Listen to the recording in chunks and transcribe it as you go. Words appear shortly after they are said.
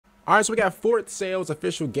Alright, so we got Fort Sales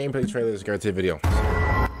official gameplay trailer. Let's get to the video.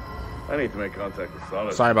 I need to make contact with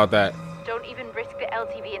Solis. Sorry about that. Don't even risk the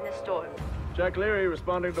LTV in the storm. Jack Leary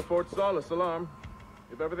responding to Fort Solis alarm.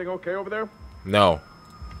 Is everything okay over there? No.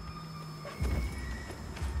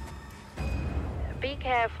 Be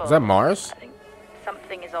careful. Is that Mars? I think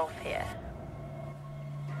something is off here.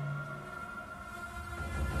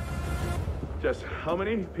 Just how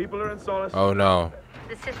many people are in Solis? Oh no.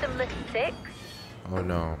 The system lists 6. Oh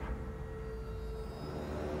no.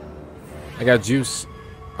 I got juice.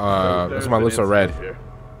 That's why my lips are red. Here.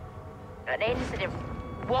 An incident.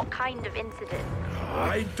 What kind of incident?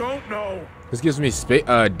 I don't know. This gives me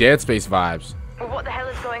Dead Space vibes. Well, what the hell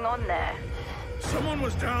is going on there? Someone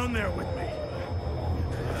was down there with me.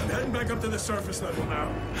 I'm heading back up to the surface level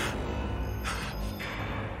now.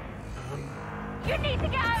 You need to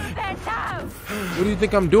get out of there now! What do you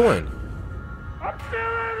think I'm doing? I'm still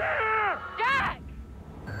in there! Jack!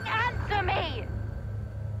 Answer me!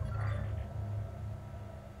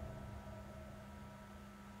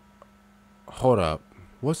 Hold up.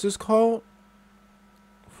 What's this called?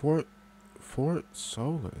 Fort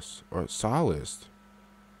Solis or Solis.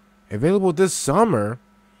 Available this summer.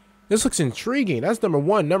 This looks intriguing. That's number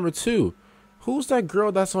 1. Number 2. Who's that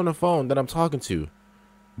girl that's on the phone that I'm talking to?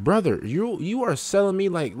 Brother, you are selling me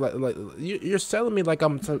like you're selling me like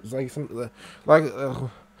I'm can't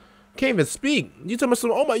even speak. You tell me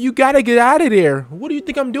some. Oh my, you gotta get out of there. What do you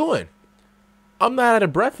think I'm doing? I'm not out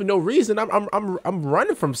of breath for no reason. I'm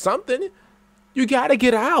running from something. You gotta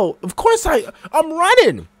get out. Of course I'm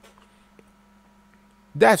running.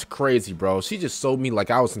 That's crazy, bro. She just sold me like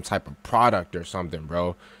I was some type of product or something,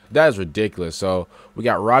 bro. That is ridiculous. So we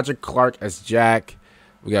got Roger Clark as Jack.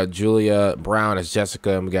 We got Julia Brown as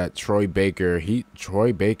Jessica, and we got Troy Baker.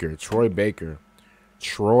 Troy Baker.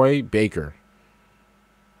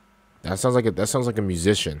 That sounds like a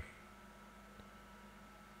musician.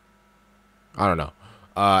 I don't know.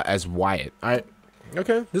 As Wyatt. All right.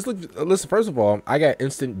 Okay. Listen. First of all, I got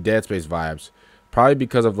instant Dead Space vibes, probably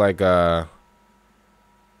because of like I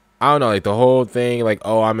don't know, like the whole thing, like,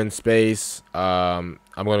 oh, I'm in space. I'm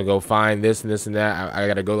gonna go find this and this and that. I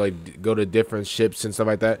gotta go to different ships and stuff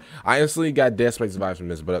like that. I instantly got Dead Space vibes from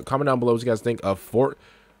this. But comment down below what you guys think of Fort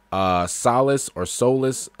Solis or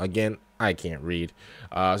Solis. Again, I can't read.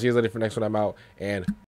 See you guys later for the next one. I'm out and.